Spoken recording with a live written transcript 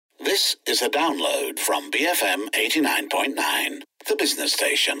This is a download from BFM 89.9, the business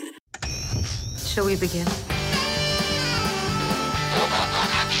station. Shall we begin?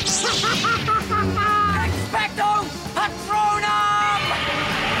 Expecto Patronum!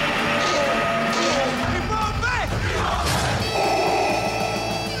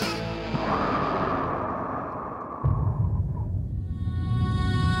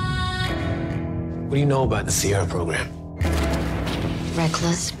 What do you know about the Sierra program?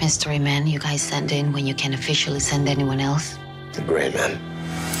 Reckless mystery men you guys send in when you can't officially send anyone else. The Gray Man.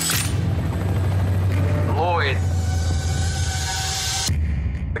 Lloyd.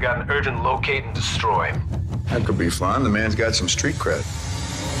 I got an urgent locate and destroy. That could be fun. The man's got some street cred.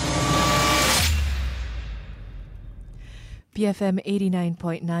 BFM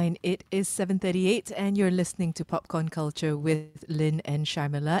 89.9, it is 7:38 and you're listening to Popcorn Culture with Lynn and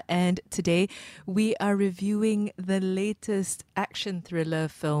Sharmila. And today we are reviewing the latest action thriller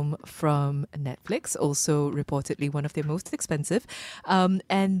film from Netflix, also reportedly one of their most expensive.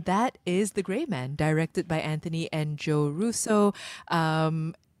 And that is The Gray Man, directed by Anthony and Joe Russo.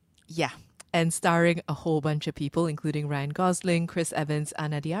 And starring a whole bunch of people, including Ryan Gosling, Chris Evans,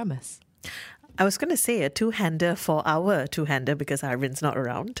 Ana de Armas. I was going to say a two-hander for our two-hander because Arvind's not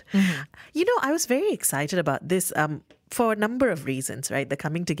around. Mm-hmm. You know, I was very excited about this for a number of reasons, right? The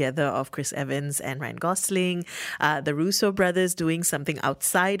coming together of Chris Evans and Ryan Gosling, the Russo brothers doing something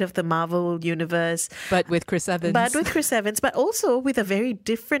outside of the Marvel universe. But with Chris Evans. But also with a very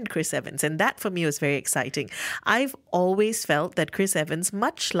different Chris Evans. And that for me was very exciting. I've always felt that Chris Evans,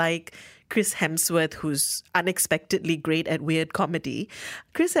 much like Chris Hemsworth, who's unexpectedly great at weird comedy,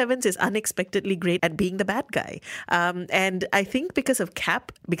 Chris Evans is unexpectedly great at being the bad guy. And I think because of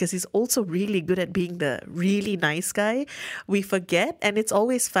Cap, because he's also really good at being the really nice guy, we forget. And it's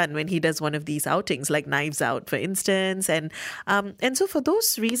always fun when he does one of these outings, like Knives Out, for instance. And so for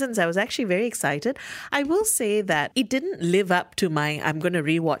those reasons, I was actually very excited. I will say that it didn't live up to my, I'm going to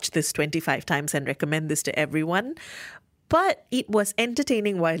rewatch this 25 times and recommend this to everyone. But it was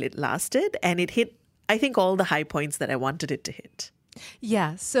entertaining while it lasted, and it hit, I think, all the high points that I wanted it to hit.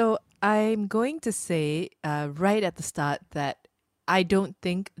 Yeah, so I'm going to say right at the start that I don't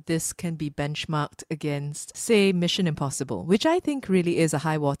think this can be benchmarked against, say, Mission Impossible, which I think really is a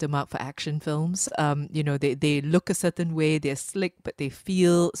high watermark for action films. They look a certain way, they're slick, but they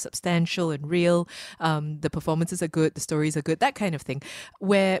feel substantial and real. The performances are good, the stories are good, that kind of thing,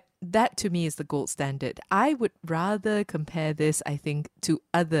 where that to me is the gold standard. I would rather compare this, I think, to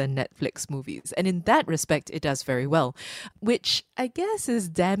other Netflix movies. And in that respect, it does very well, which I guess is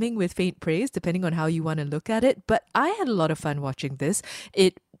damning with faint praise, depending on how you want to look at it. But I had a lot of fun watching this.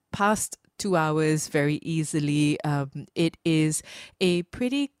 It passed 2 hours very easily. It is a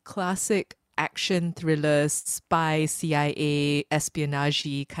pretty classic action thriller, spy, CIA,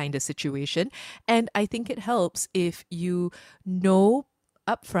 espionage kind of situation. And I think it helps if you know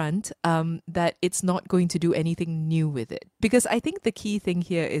upfront that it's not going to do anything new with it. Because I think the key thing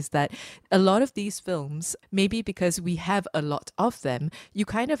here is that a lot of these films, maybe because we have a lot of them, you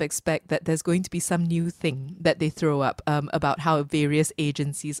kind of expect that there's going to be some new thing that they throw up about how various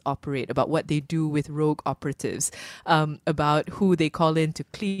agencies operate, about what they do with rogue operatives, about who they call in to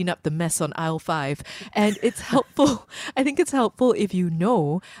clean up the mess on aisle 5. And it's helpful. I think it's helpful if you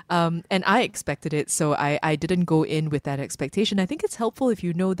know, and I expected it, so I didn't go in with that expectation. I think it's helpful if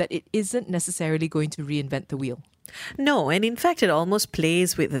you know that it isn't necessarily going to reinvent the wheel. No, and in fact, it almost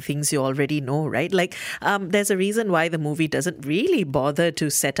plays with the things you already know, right? Like, there's a reason why the movie doesn't really bother to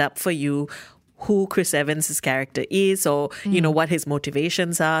set up for you who Chris Evans' character is or, what his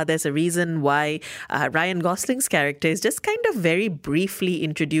motivations are. There's a reason why Ryan Gosling's character is just kind of very briefly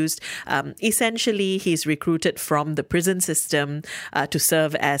introduced. Essentially, he's recruited from the prison system to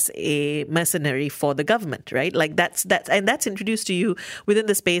serve as a mercenary for the government, right? Like that's introduced to you within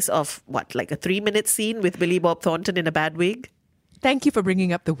the space of like a 3-minute scene with Billy Bob Thornton in a bad wig. Thank you for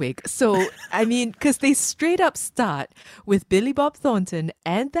bringing up the wig. So, I mean, because they straight up start with Billy Bob Thornton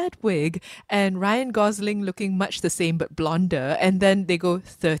and that wig and Ryan Gosling looking much the same but blonder. And then they go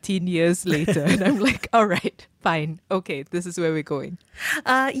 13 years later. And I'm like, all right, fine. Okay, this is where we're going.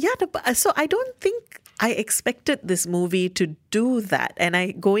 So I don't think I expected this movie to do that.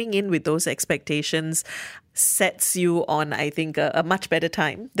 And going in with those expectations sets you on, I think, a much better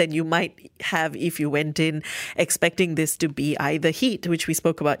time than you might have if you went in expecting this to be either Heat, which we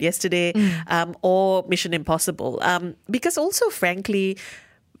spoke about yesterday, or Mission Impossible. Because also, frankly,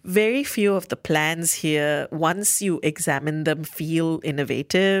 very few of the plans here, once you examine them, feel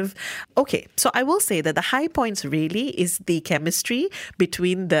innovative. Okay, so I will say that the high points really is the chemistry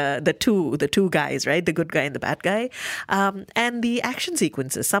between the two guys, right? The good guy and the bad guy. And the action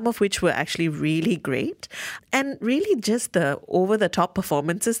sequences, some of which were actually really great. And really just the over-the-top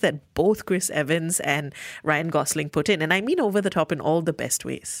performances that both Chris Evans and Ryan Gosling put in. And I mean over-the-top in all the best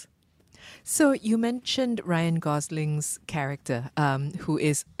ways. So you mentioned Ryan Gosling's character, who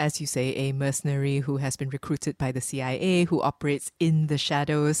is, as you say, a mercenary who has been recruited by the CIA, who operates in the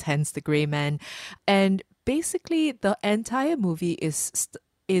shadows, hence the Grey Man. And basically, the entire movie is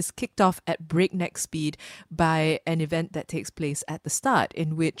kicked off at breakneck speed by an event that takes place at the start,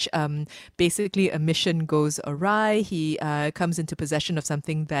 in which basically a mission goes awry. He comes into possession of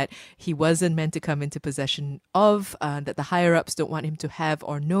something that he wasn't meant to come into possession of, that the higher-ups don't want him to have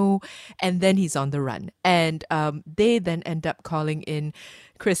or know, and then he's on the run. And they then end up calling in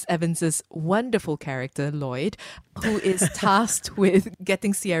Chris Evans's wonderful character, Lloyd, who is tasked with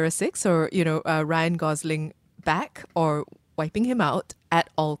getting Sierra 6, or, Ryan Gosling back, or wiping him out at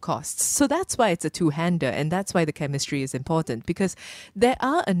all costs. So that's why it's a two-hander, and that's why the chemistry is important, because there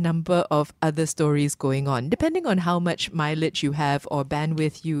are a number of other stories going on, depending on how much mileage you have or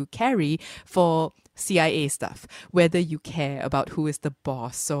bandwidth you carry for CIA stuff, whether you care about who is the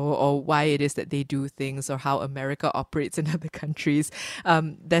boss or why it is that they do things or how America operates in other countries.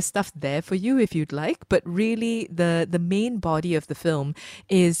 There's stuff there for you if you'd like, but really the main body of the film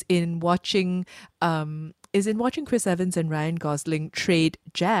is in watching Chris Evans and Ryan Gosling trade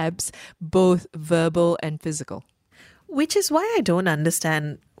jabs, both verbal and physical. Which is why I don't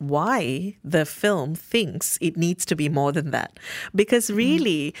understand why the film thinks it needs to be more than that. Because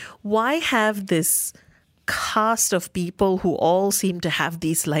really, why have this cast of people who all seem to have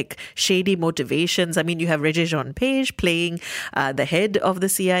these like shady motivations? I mean, you have Regé-Jean Page playing the head of the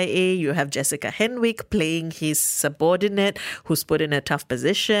CIA. You have Jessica Henwick playing his subordinate who's put in a tough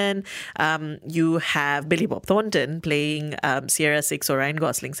position. You have Billy Bob Thornton playing Sierra 6 or Ryan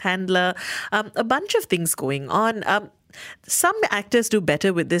Gosling's handler. A bunch of things going on. Some actors do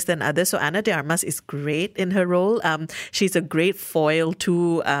better with this than others. So Ana de Armas is great in her role. She's a great foil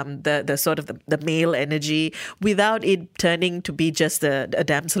to the sort of the male energy without it turning to be just a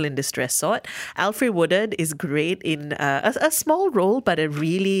damsel in distress sort. Alfre Woodard is great in a small role, but a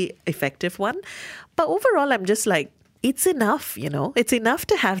really effective one. But overall, I'm just like, it's enough, It's enough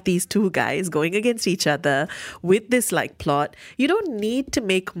to have these two guys going against each other with this like plot. You don't need to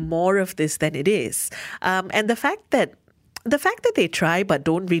make more of this than it is. And the fact that they try but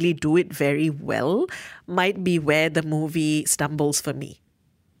don't really do it very well might be where the movie stumbles for me.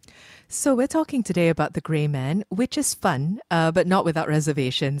 So we're talking today about The Grey Man, which is fun, but not without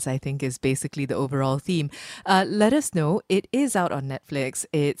reservations, I think is basically the overall theme. Let us know. It is out on Netflix.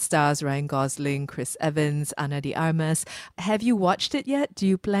 It stars Ryan Gosling, Chris Evans, Ana de Armas. Have you watched it yet? Do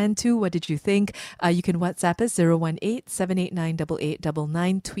you plan to? What did you think? You can WhatsApp us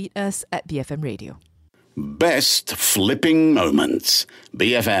 018-789-8899. Tweet us at BFM Radio. Best flipping moments.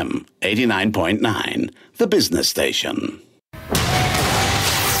 BFM 89.9, the business station.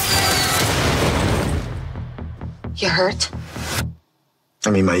 You hurt? I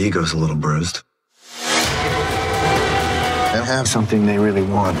mean, my ego's a little bruised. They'll have something they really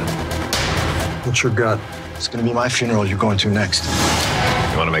want. What's your gut? It's gonna be my funeral you're going to next.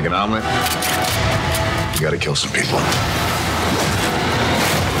 You want to make an omelet? You got to kill some people.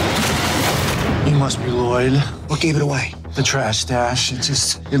 You must be Lloyd. What gave it away? The trash stash.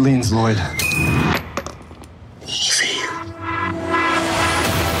 It leans Lloyd. Easy.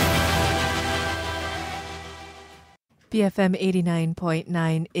 BFM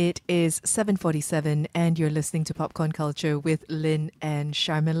 89.9. It is 7:47 and you're listening to Popcorn Culture with Lynn and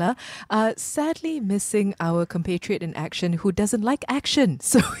Sharmila. Sadly missing our compatriot in action who doesn't like action.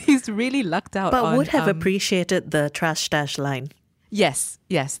 So he's really lucked out. But would have appreciated the trash stash line. Yes,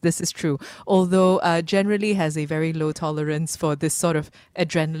 this is true. Although generally has a very low tolerance for this sort of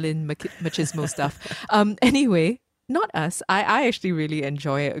adrenaline machismo stuff. Anyway, not us. I actually really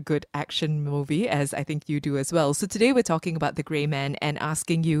enjoy a good action movie, as I think you do as well. So today we're talking about The Grey Man and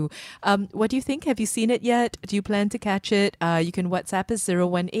asking you, what do you think? Have you seen it yet? Do you plan to catch it? You can WhatsApp us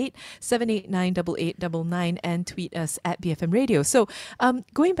 018-789-8899 and tweet us at BFM Radio. So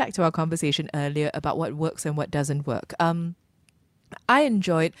going back to our conversation earlier about what works and what doesn't work. I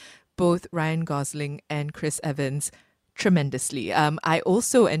enjoyed both Ryan Gosling and Chris Evans tremendously. I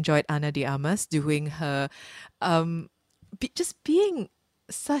also enjoyed Ana de Armas doing her, just being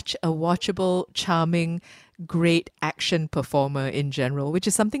such a watchable, charming, great action performer in general, which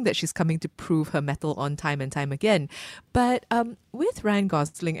is something that she's coming to prove her mettle on time and time again. But with Ryan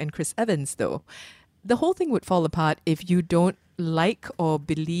Gosling and Chris Evans, though, the whole thing would fall apart if you don't like or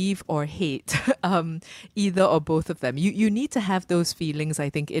believe or hate either or both of them. You need to have those feelings,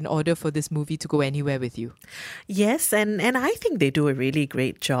 I think, in order for this movie to go anywhere with you. Yes, and I think they do a really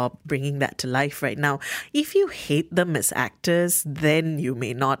great job bringing that to life right now. If you hate them as actors, then you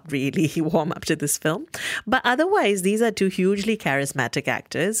may not really warm up to this film. But otherwise, these are two hugely charismatic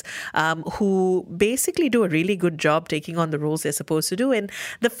actors who basically do a really good job taking on the roles they're supposed to do. And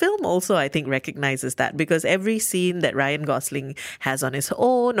the film also, I think, recognizes that, because every scene that Ryan Gosling has on his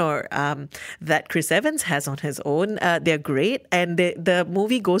own or that Chris Evans has on his own, they're great. And the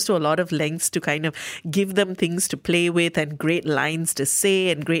movie goes to a lot of lengths to kind of give them things to play with and great lines to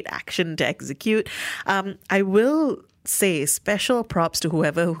say and great action to execute. I will say special props to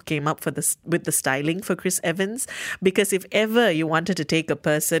whoever who came up with the styling for Chris Evans, because if ever you wanted to take a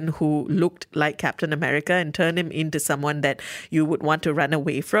person who looked like Captain America and turn him into someone that you would want to run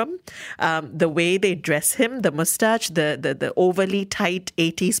away from, the way they dress him, the mustache, the overly tight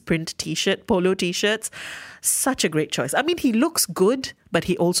 80s print polo t-shirts, such a great choice. I mean, he looks good, but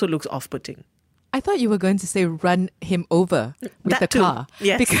he also looks off-putting. I thought you were going to say run him over with That the too, car.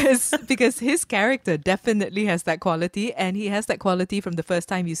 yes. Because his character definitely has that quality, and he has that quality from the first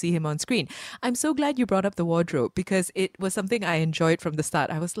time you see him on screen. I'm so glad you brought up the wardrobe, because it was something I enjoyed from the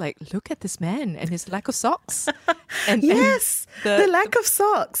start. I was like, look at this man and his lack of socks. Yes, the lack of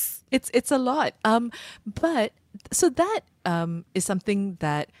socks. It's a lot. But so that is something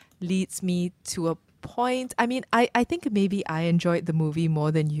that leads me to a point. I mean, I think maybe I enjoyed the movie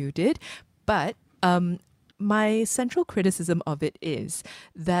more than you did. But my central criticism of it is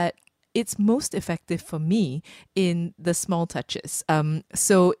that it's most effective for me in the small touches.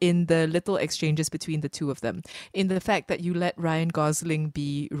 So in the little exchanges between the two of them, in the fact that you let Ryan Gosling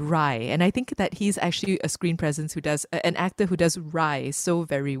be Rye. And I think that he's actually a screen presence an actor who does Rye so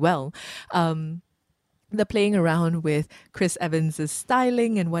very well. The playing around with Chris Evans'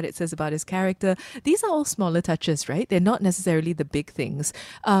 styling and what it says about his character. These are all smaller touches, right? They're not necessarily the big things.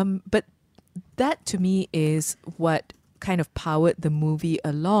 But that to me is what kind of powered the movie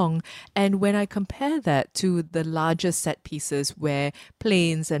along. And when I compare that to the larger set pieces where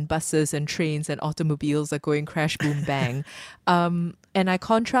planes and buses and trains and automobiles are going crash, boom, bang, and I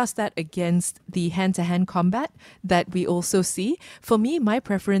contrast that against the hand-to-hand combat that we also see, for me, my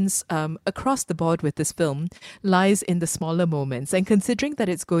preference across the board with this film lies in the smaller moments. And considering that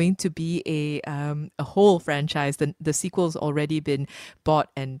it's going to be a whole franchise, the sequel's already been bought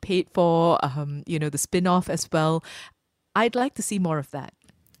and paid for, the spin-off as well, I'd like to see more of that.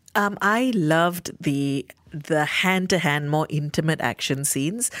 I loved the hand-to-hand, more intimate action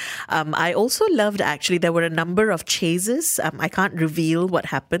scenes. I also loved, actually, there were a number of chases. I can't reveal what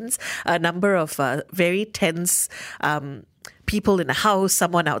happens. A number of very tense people in a house,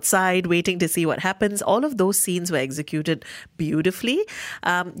 someone outside waiting to see what happens. All of those scenes were executed beautifully.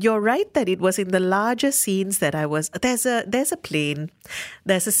 You're right that it was in the larger scenes that I was... There's a plane.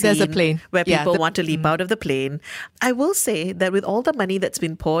 There's a scene where people want to leap out of the plane. I will say that with all the money that's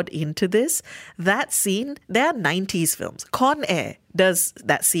been poured into this, that scene, they are 90s films. Con Air does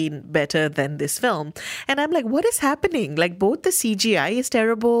that scene better than this film. And I'm like, what is happening? Like, both the CGI is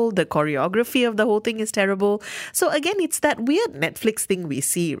terrible, the choreography of the whole thing is terrible. So again, it's that weird Netflix thing we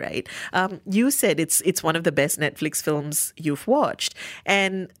see, right? You said it's one of the best Netflix films you've watched.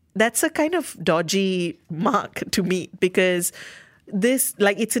 And that's a kind of dodgy mark to me, because this,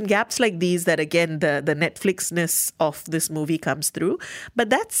 like, it's in gaps like these that, again, the Netflixness of this movie comes through. But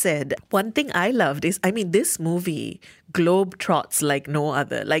that said, one thing I loved is, I mean, this movie globe trots like no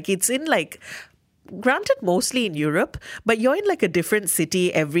other. Like, it's in, like, granted mostly in Europe, but you're in like a different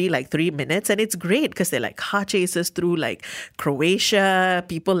city every like 3 minutes, and it's great because they're like car chases through like Croatia,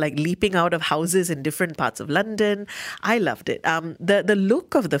 people like leaping out of houses in different parts of London. I loved it. The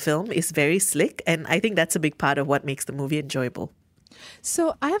look of the film is very slick, and I think that's a big part of what makes the movie enjoyable.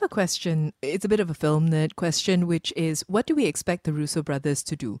 So I have a question. It's a bit of a film nerd question, which is, what do we expect the Russo brothers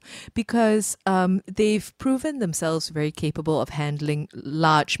to do? Because they've proven themselves very capable of handling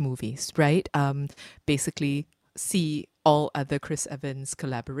large movies, right? Basically, see all other Chris Evans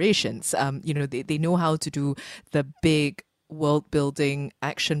collaborations. They know how to do the big world-building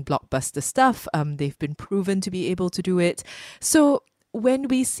action blockbuster stuff. They've been proven to be able to do it. So when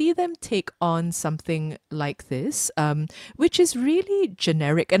we see them take on something like this, which is really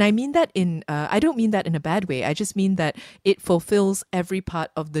generic, and I mean that I don't mean that in a bad way, I just mean that it fulfills every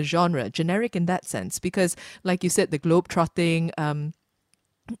part of the genre, generic in that sense, because like you said, the globe-trotting,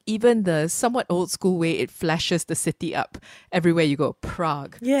 even the somewhat old school way it flashes the city up everywhere you go.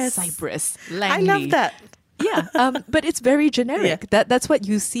 Prague, Yes. Cyprus, I Langley. love that. Yeah, but it's very generic. Yeah. That's what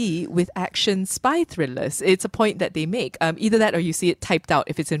you see with action spy thrillers. It's a point that they make. Either that or you see it typed out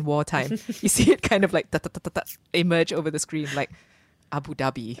if it's in wartime. You see it kind of like emerge over the screen like Abu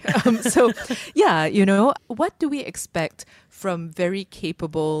Dhabi. So, yeah, what do we expect from very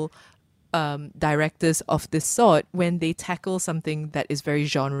capable directors of this sort when they tackle something that is very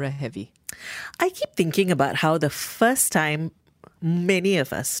genre heavy? I keep thinking about how the first time many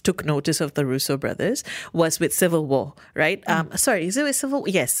of us took notice of the Russo brothers was with Civil War, right? Sorry, is it with Civil War?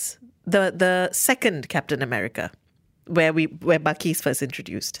 Yes. The second Captain America, where Bucky's first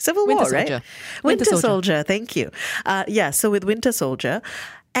introduced. Civil Winter War, Soldier. right? Winter Soldier. Soldier, thank you. So with Winter Soldier,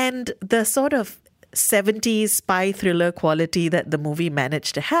 and the sort of 70s spy thriller quality that the movie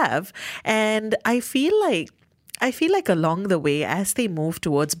managed to have. And I feel like along the way, as they move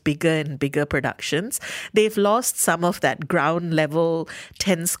towards bigger and bigger productions, they've lost some of that ground level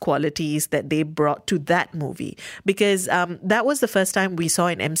tense qualities that they brought to that movie. Because that was the first time we saw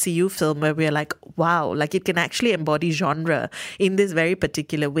an MCU film where we're like, wow, like it can actually embody genre in this very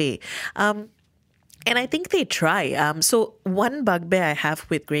particular way. And I think they try. So one bugbear I have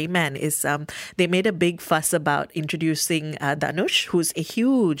with Grey Man is they made a big fuss about introducing Dhanush, who's a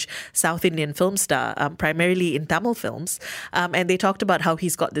huge South Indian film star, primarily in Tamil films. And they talked about how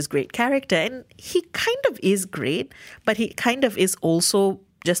he's got this great character. And he kind of is great, but he kind of is also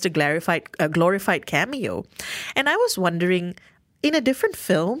just a glorified cameo. And I was wondering, in a different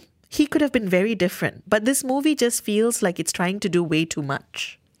film, he could have been very different. But this movie just feels like it's trying to do way too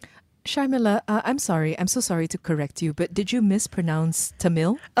much. Sharmila, I'm sorry. I'm so sorry to correct you, but did you mispronounce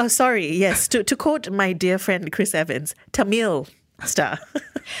Tamil? Oh, sorry. Yes. To quote my dear friend Chris Evans, Tamil star.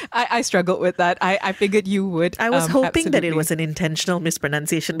 I struggled with that. I figured you would. I was hoping that it absolutely. was an intentional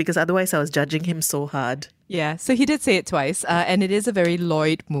mispronunciation because otherwise I was judging him so hard. Yeah, so he did say it twice, and it is a very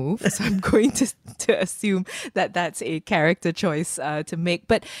Lloyd move. So I'm going to assume that that's a character choice to make.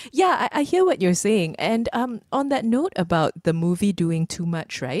 But yeah, I hear what you're saying. And on that note about the movie doing too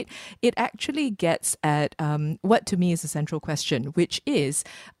much, right? It actually gets at what to me is a central question, which is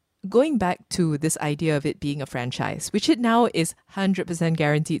going back to this idea of it being a franchise, which it now is 100%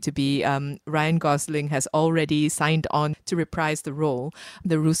 guaranteed to be. Ryan Gosling has already signed on to reprise the role.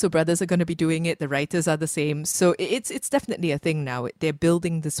 The Russo brothers are going to be doing it. The writers are the same. So it's definitely a thing now. They're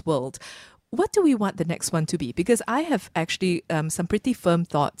building this world. What do we want the next one to be? Because I have actually some pretty firm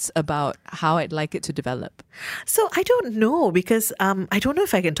thoughts about how I'd like it to develop. So I don't know because I don't know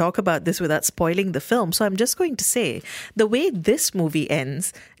if I can talk about this without spoiling the film. So I'm just going to say the way this movie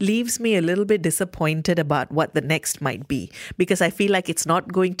ends leaves me a little bit disappointed about what the next might be because I feel like it's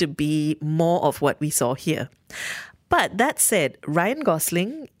not going to be more of what we saw here. But that said, Ryan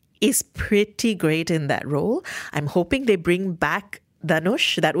Gosling is pretty great in that role. I'm hoping they bring back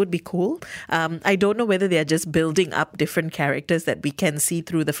Dhanush. That would be cool. I don't know whether they're just building up different characters that we can see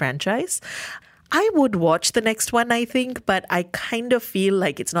through the franchise. I would watch the next one, I think, but I kind of feel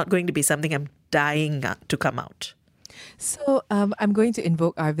like it's not going to be something I'm dying to come out. So I'm going to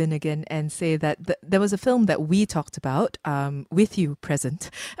invoke Arvin again and say that there was a film that we talked about with you present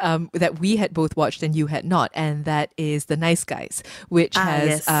that we had both watched and you had not, and that is The Nice Guys, which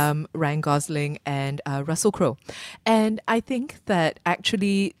has Ryan Gosling and Russell Crowe. And I think that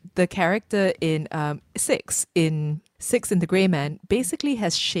actually the character in Six in The Grey Man basically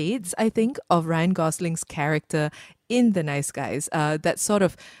has shades, I think, of Ryan Gosling's character in The Nice Guys. That sort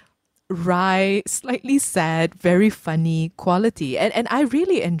of wry, slightly sad, very funny quality. And I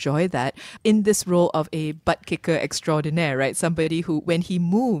really enjoy that in this role of a butt kicker extraordinaire, right? Somebody who, when he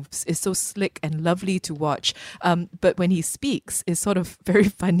moves, is so slick and lovely to watch. But when he speaks, is sort of very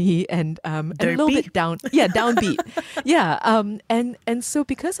funny and a little bit downbeat. Yeah. And so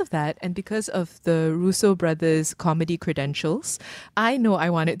because of that, and because of the Russo brothers' comedy credentials, I know I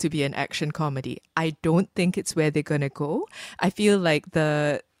want it to be an action comedy. I don't think it's where they're going to go. I feel like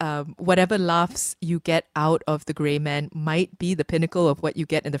the whatever laughs you get out of The Grey Man might be the pinnacle of what you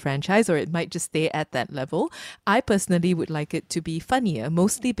get in the franchise, or it might just stay at that level. I personally would like it to be funnier,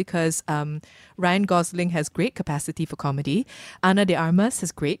 mostly because Ryan Gosling has great capacity for comedy. Ana de Armas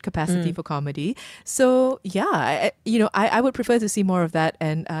has great capacity for comedy. So yeah, I would prefer to see more of that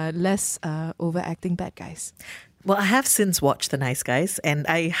and less overacting bad guys. Well, I have since watched The Nice Guys, and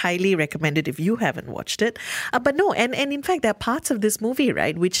I highly recommend it if you haven't watched it. But no, and in fact, there are parts of this movie,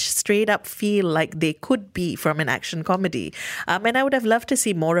 right, which straight up feel like they could be from an action comedy. And I would have loved to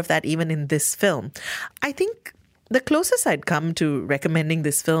see more of that even in this film. I think The closest I'd come to recommending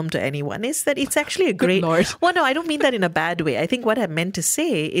this film to anyone is that it's actually a great... Lord. Well, no, I don't mean that in a bad way. I think what I meant to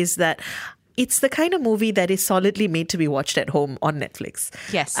say is that it's the kind of movie that is solidly made to be watched at home on Netflix.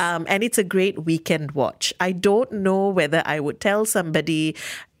 Yes. And it's a great weekend watch. I don't know whether I would tell somebody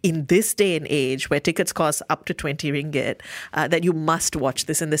in this day and age where tickets cost up to 20 ringgit that you must watch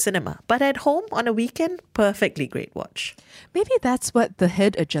this in the cinema. But at home on a weekend, perfectly great watch. Maybe that's what the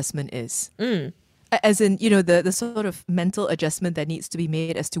head adjustment is. As in, the sort of mental adjustment that needs to be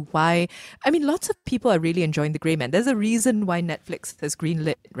made as to why. I mean, lots of people are really enjoying The Grey Man. There's a reason why Netflix has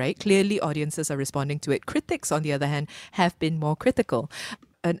greenlit, right? Clearly, audiences are responding to it. Critics, on the other hand, have been more critical.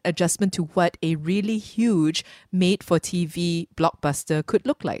 An adjustment to what a really huge made-for-TV blockbuster could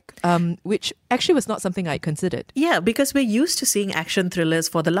look like, which actually was not something I considered. Yeah, because we're used to seeing action thrillers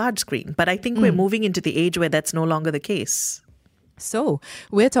for the large screen, but I think we're moving into the age where that's no longer the case. So,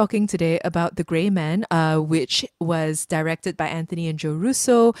 we're talking today about The Grey Man, which was directed by Anthony and Joe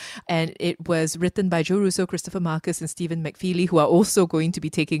Russo, and it was written by Joe Russo, Christopher Marcus, and Stephen McFeely, who are also going to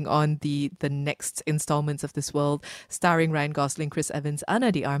be taking on the next installments of this world, starring Ryan Gosling, Chris Evans,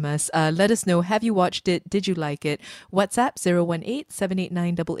 Ana de Armas. Let us know, have you watched it? Did you like it? WhatsApp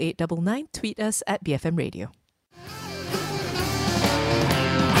 018-789-8899. Tweet us at BFM Radio.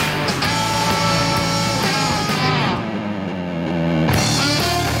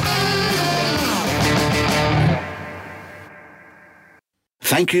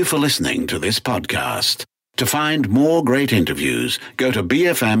 Thank you for listening to this podcast. To find more great interviews, go to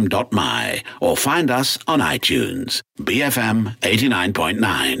bfm.my or find us on iTunes. BFM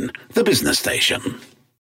 89.9, the business station.